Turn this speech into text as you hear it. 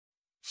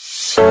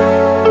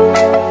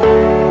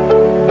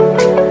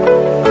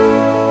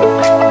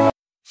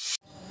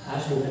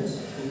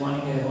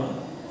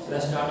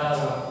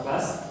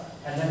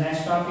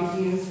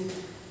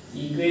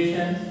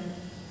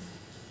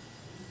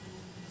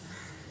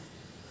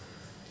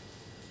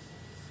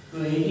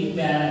Weighting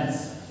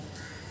balance.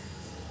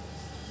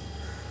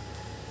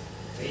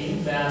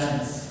 Weighing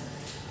balance.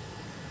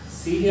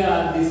 See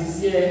here, this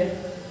is a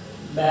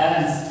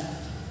balance.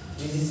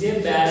 This is a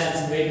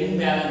balance, weighting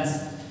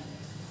balance.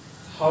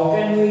 How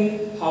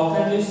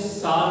can we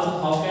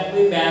solve? How can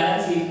we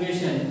balance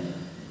equation?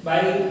 By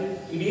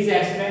it is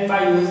explained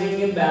by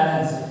using a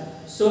balance.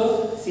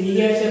 So see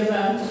here,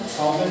 children,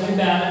 how can we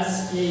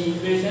balance the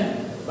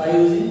equation by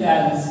using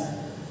balance?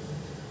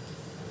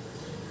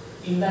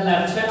 In the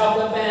left side of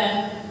the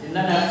pen, I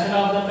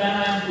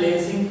am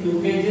placing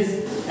 2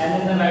 kgs,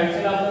 and in the right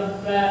side of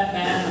the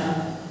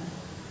pen,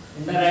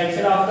 in the right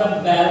side of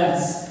the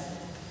balance.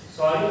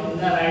 Sorry, in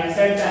the right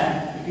side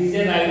pen. It is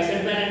a right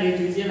side pen and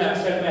it is a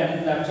left side pen.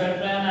 In left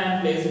side pen, I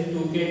am placing 2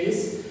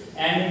 kgs,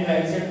 and in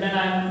right side pen,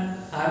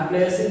 I am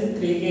placing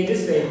 3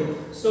 kgs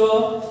weight.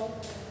 So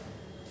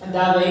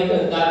the weight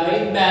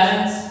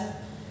balance,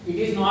 it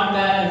is not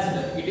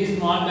balanced. It is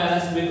not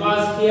balanced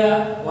because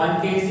here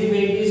 1 kg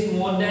weight is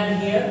more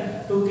than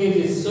here 2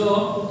 kg.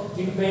 So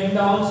it went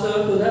down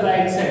to the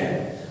right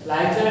side.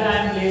 Like that, I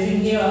am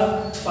placing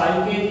here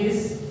 5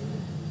 kgs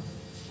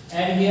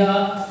and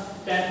here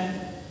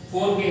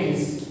 4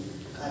 kgs.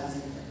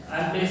 I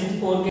am placing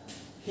 4 kgs.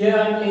 Here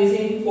I am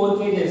placing 4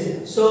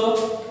 kgs.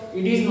 So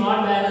it is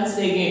not balanced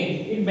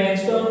again. It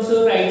bends down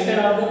to right side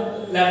of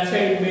the left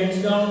side. It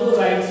bends down to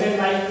right side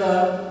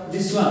like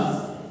this one.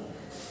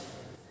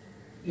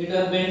 It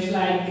bends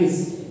like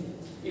this.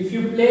 If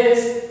you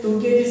place 2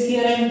 kgs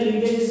here and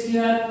 3 kgs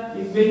here,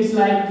 it bends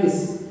like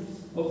this.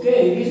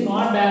 Okay, it is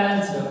not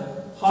balanced.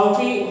 How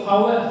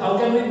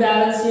can we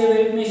balance a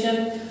weight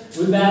machine?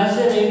 We balance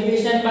the weight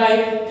machine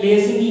by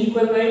placing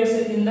equal weights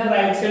in the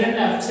right side and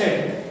left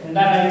side. In the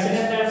right side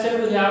and left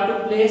side, we have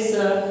to place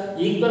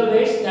equal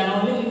weights, then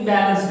only it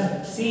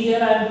balanced. See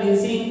here, I am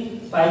placing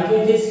 5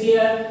 kgs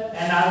here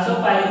and also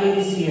 5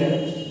 kgs here.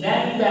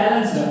 Then it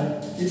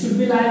balanced. It should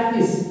be like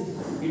this.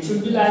 It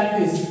should be like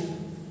this.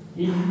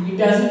 It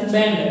doesn't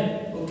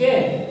bend.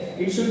 Okay.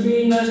 It should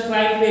be in a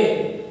straight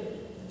way.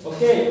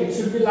 Okay. It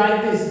should be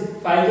like this.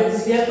 5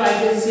 kgs here, 5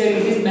 kgs here.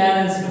 It is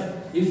balanced.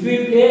 If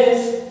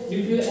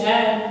you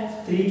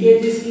add 3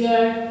 kgs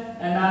here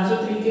and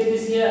also 3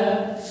 kgs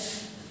here,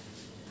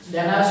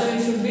 then also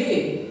it should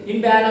be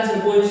in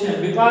balanced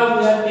position because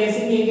we are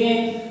placing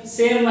again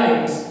same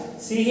weights.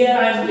 See here,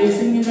 I am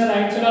placing in the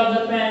right side of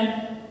the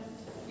pen.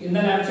 In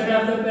the left side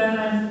of the pen,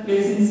 I am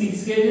placing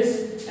 6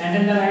 kgs. And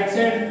in the right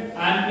side,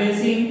 I am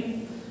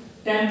placing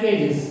 10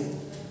 kgs.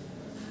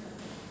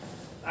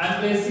 I am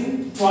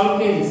placing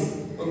 12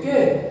 kgs.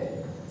 Okay,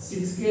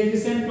 6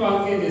 kgs and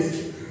 12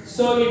 kgs.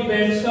 So it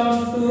bends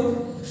down to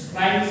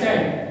right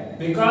side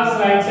because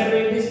right side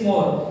weight is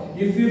more.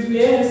 If you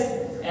place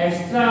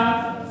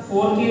extra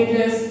 4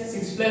 kgs,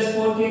 6 plus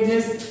 4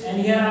 kgs,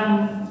 and here I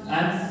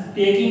am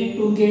taking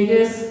 2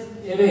 kgs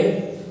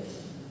away,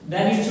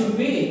 then it should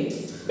be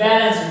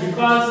balanced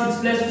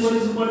because 6 plus 4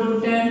 is equal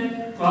to 10.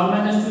 12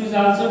 minus 2 is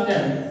also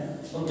 10.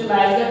 Okay,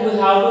 like that we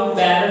have to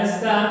balance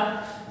the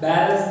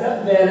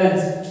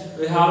balance.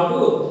 We have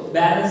to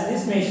balance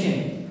this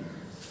machine.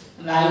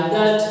 Like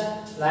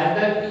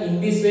that in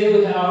this way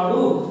we have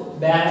to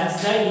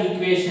balance the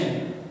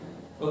equation.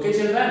 Okay,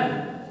 children.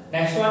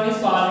 Next one is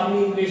solving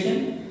the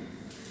equation.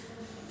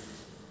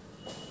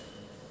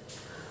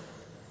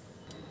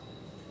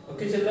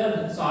 Okay,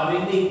 children,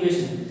 solving the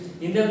equation.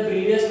 In the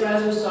previous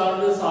class, we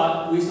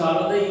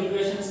solved the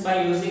equations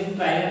by using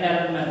trial and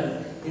error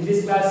method. In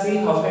this class, see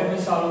how can we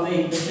solve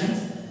the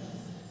equations.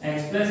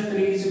 X plus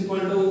 3 is equal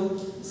to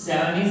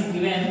 7 is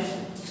given.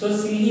 So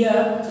see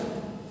here,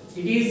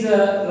 it is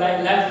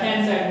left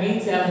hand side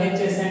means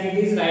LHS and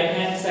it is right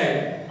hand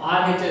side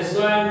RHS.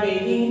 So I am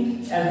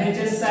taking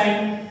LHS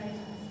side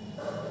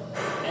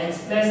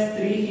x plus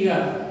 3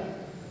 here.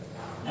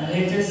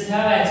 LHS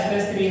here, x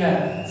plus 3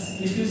 here.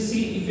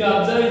 If you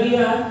observe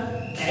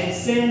here,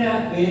 x and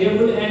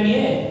variable and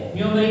a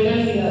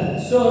numerical here.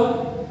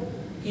 So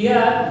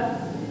here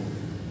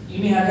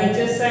in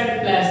LHS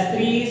side plus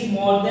 3 is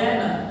more than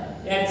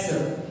x.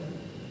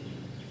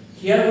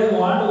 Here we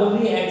want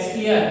only x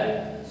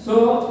here.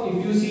 So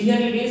if you see here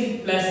it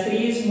is plus 3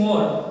 is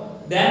more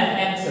than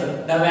x.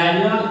 The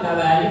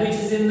value which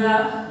is in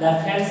the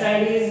left hand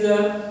side is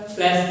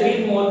plus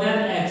 3 more than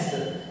x.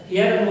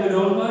 Here we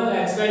don't know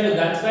x value.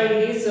 That's why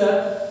it is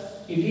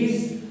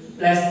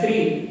plus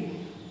 3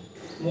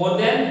 more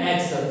than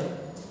x.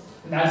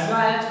 That's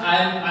why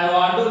I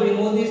want to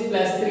remove this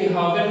plus 3.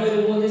 How can we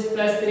remove this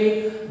plus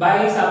 3?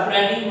 By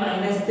subtracting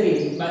minus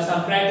 3. By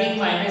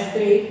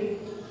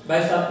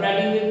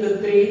subtracting with the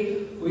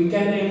 3, we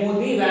can remove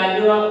the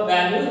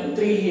value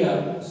 3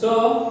 here.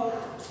 So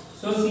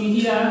see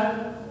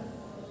here,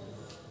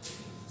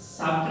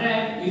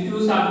 subtract. If you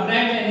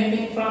subtract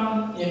anything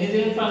from the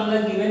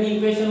given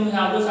equation, we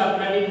have to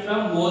subtract it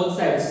from both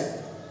sides.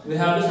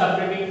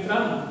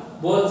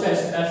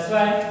 That's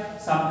why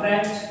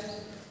subtract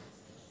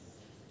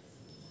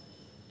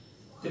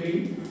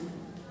 3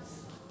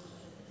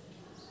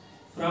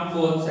 from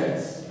both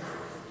sides.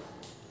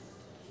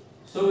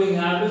 So we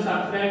have to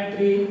subtract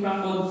 3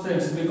 from both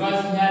sides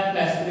because here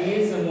plus 3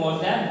 is more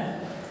than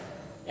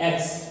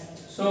x.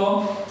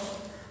 So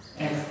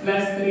x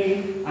plus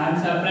 3, I am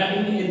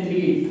subtracting a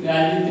 3,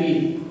 value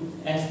 3.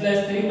 X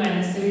plus 3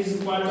 minus 3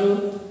 is equal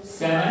to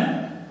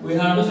 7. We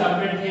have to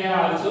subtract here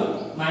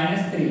also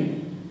minus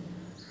 3.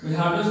 We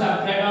have to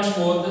subtract on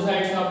both the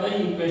sides of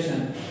the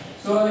equation.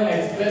 So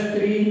x plus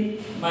 3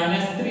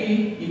 minus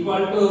 3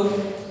 equal to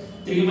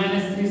 3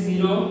 minus 3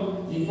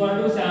 0 equal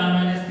to 7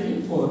 minus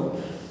 3 4.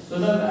 So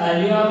the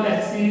value of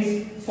x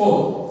is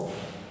 4.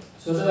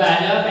 So the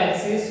value of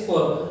x is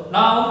 4.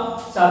 Now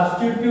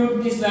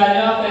substitute this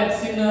value of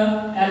x in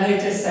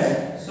LHS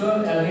side.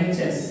 So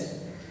LHS.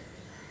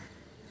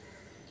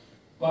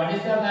 What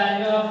is the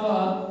value of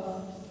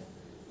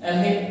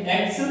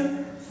x?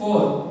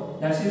 4.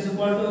 That is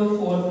equal to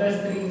 4 plus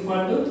 3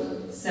 equal to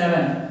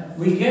 7.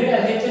 We get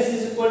LHS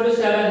is equal to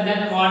 7.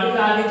 Then what is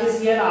RHS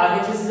here?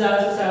 RHS is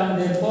also 7.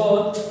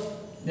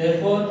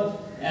 Therefore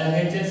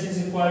LHS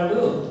is equal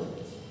to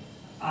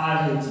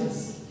RHS.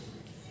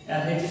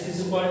 LHS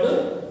is equal to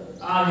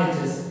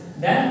RHS.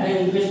 Then the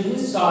equation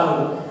is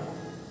solved.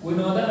 We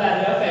know the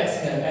value of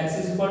x here. X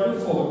is equal to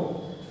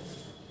 4.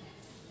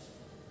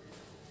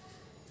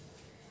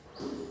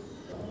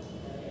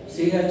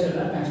 See here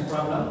children, next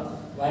problem.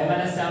 Y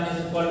minus 7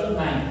 is equal to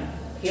 9.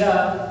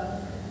 Here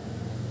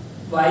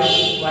y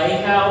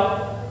have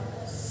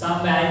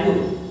some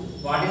value.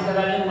 What is the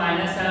value?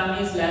 Minus 7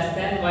 is less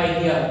than y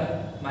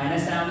here.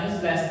 Minus 7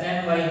 is less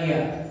than y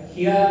here.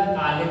 Here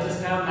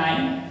RHS have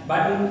 9,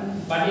 but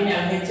in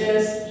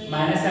LHS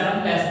minus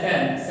 7 less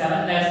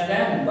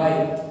than y.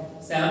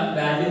 7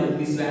 value.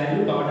 This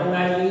value, total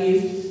value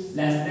is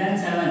less than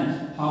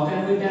 7. How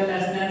can we tell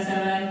less than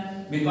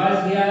 7?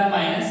 Because here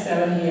minus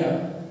 7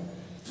 here.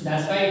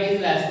 That's why it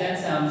is less than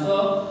 7.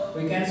 So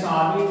we can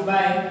solve it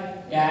by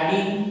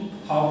adding.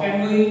 How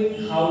can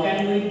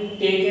we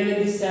take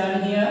away this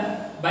 7 here?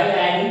 By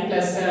adding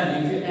plus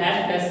 7. If you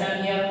add plus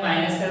 7 here,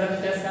 minus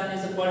 7 plus 7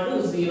 is equal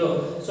to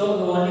 0. So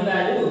the only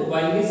value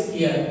y is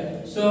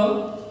here.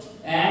 So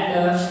add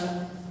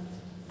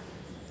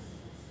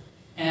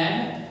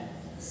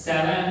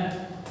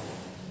 7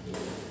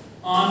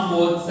 on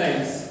both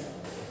sides.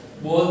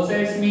 Both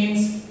sides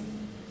means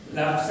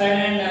left side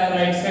and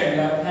right side,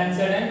 left hand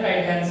side and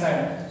right hand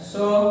side.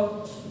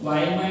 So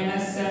y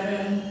minus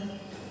 7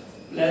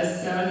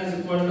 plus 7 is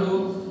equal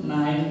to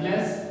 9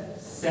 plus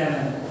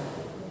 7.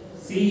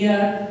 See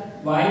here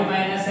y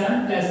minus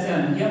 7 plus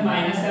 7. Here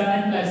minus 7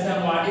 and plus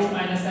 7. What is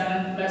minus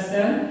 7 plus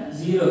 7?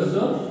 0.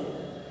 So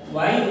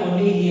y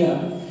only here.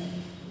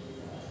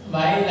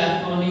 Y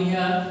left only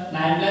here.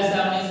 9 plus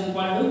 7 is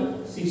equal to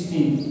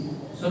 16.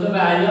 So the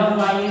value of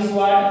y is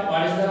what?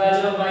 What is the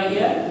value of y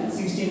here?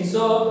 16.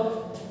 So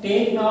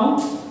take now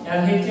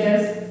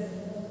LHS,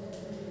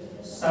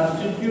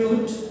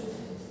 substitute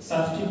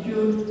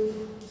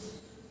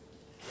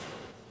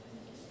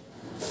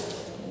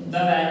the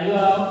value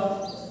of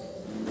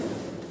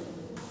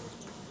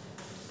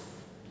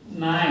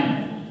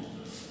 9.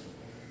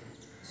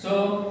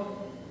 So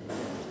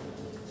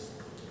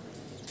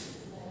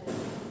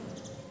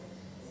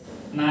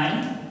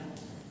 9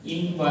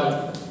 in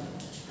y.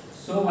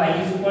 So y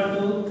is equal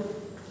to,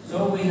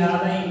 so we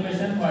have the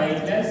equation y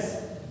plus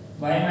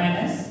y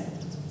minus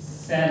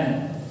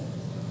 7.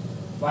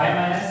 Y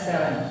minus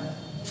 7.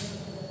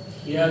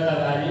 Here the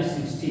value is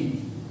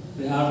 16.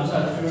 We have to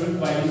substitute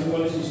y is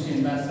equal to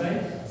 16. That's why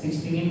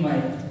 16 in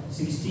y.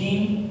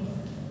 16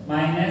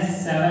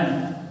 minus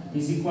 7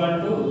 is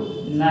equal to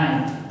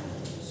 9.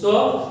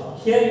 So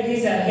here it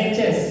is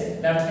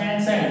LHS, left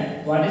hand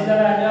side. What is the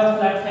value of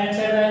left hand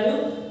side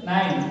value?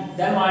 9.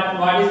 Then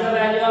what is the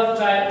value of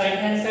right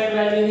hand side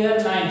value here?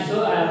 9.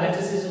 So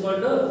LHS is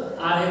equal to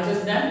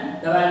RHS. Then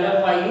the value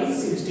of y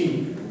is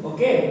 16.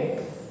 Okay.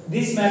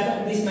 This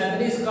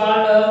method is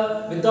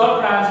called without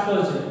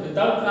transposed.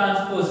 Without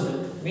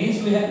transposed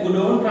means we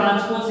don't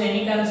transpose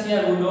any terms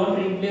here. We don't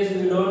replace.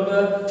 We don't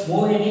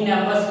move any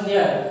numbers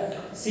here.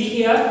 See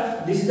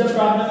here. This is the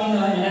problem in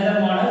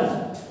another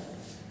model.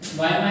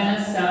 Y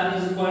minus 7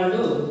 is equal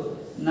to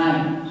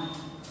 9.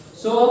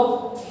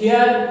 So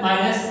here y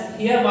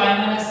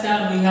minus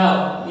 7 we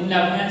have. In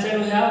left hand side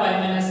we have y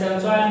minus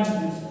 7. So I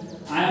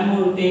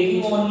am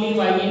taking only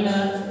y in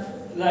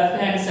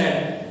left hand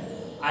side.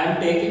 I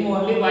am taking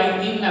only y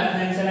in left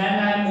hand side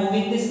and I am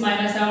moving this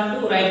minus 7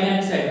 to right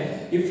hand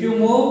side. If you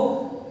move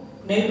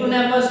negative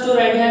numbers to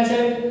right hand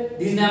side,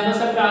 these numbers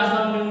are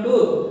transformed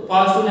into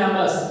positive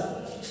numbers.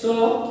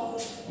 So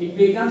it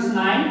becomes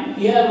 9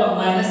 here,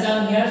 minus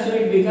 7 here, so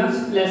it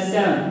becomes plus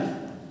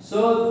 7.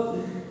 So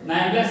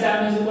 9 plus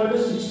 7 is equal to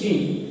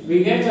 16.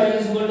 We get y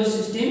is equal to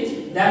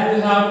 16. Then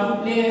we have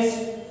to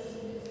place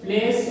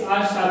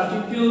or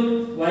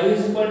substitute y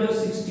is equal to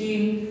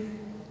 16.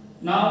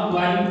 Now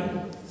y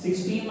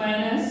 16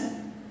 minus,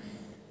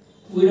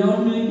 we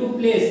don't need to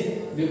place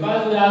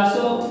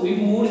because we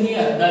moved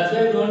here. That's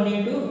why we don't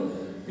need to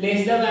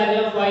place the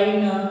value of y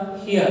in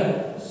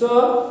here.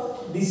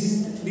 So this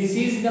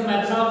is the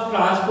method of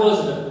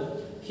transposed.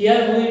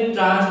 Here we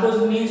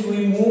transpose means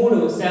we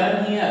moved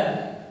 7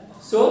 here.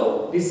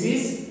 So this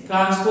is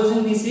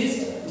transposing, this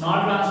is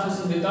not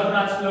transposing. Without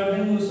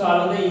transposing we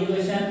solve the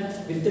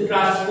equation, with the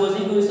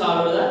transposing we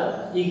solve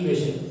the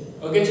equation.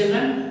 Okay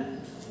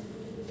children?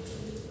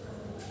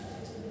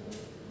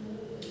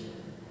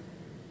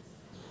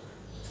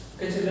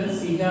 Okay children,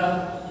 see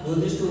here, do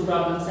these two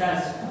problems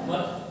as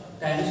homework.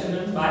 Thank you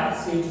children, bye,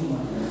 see you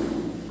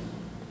tomorrow.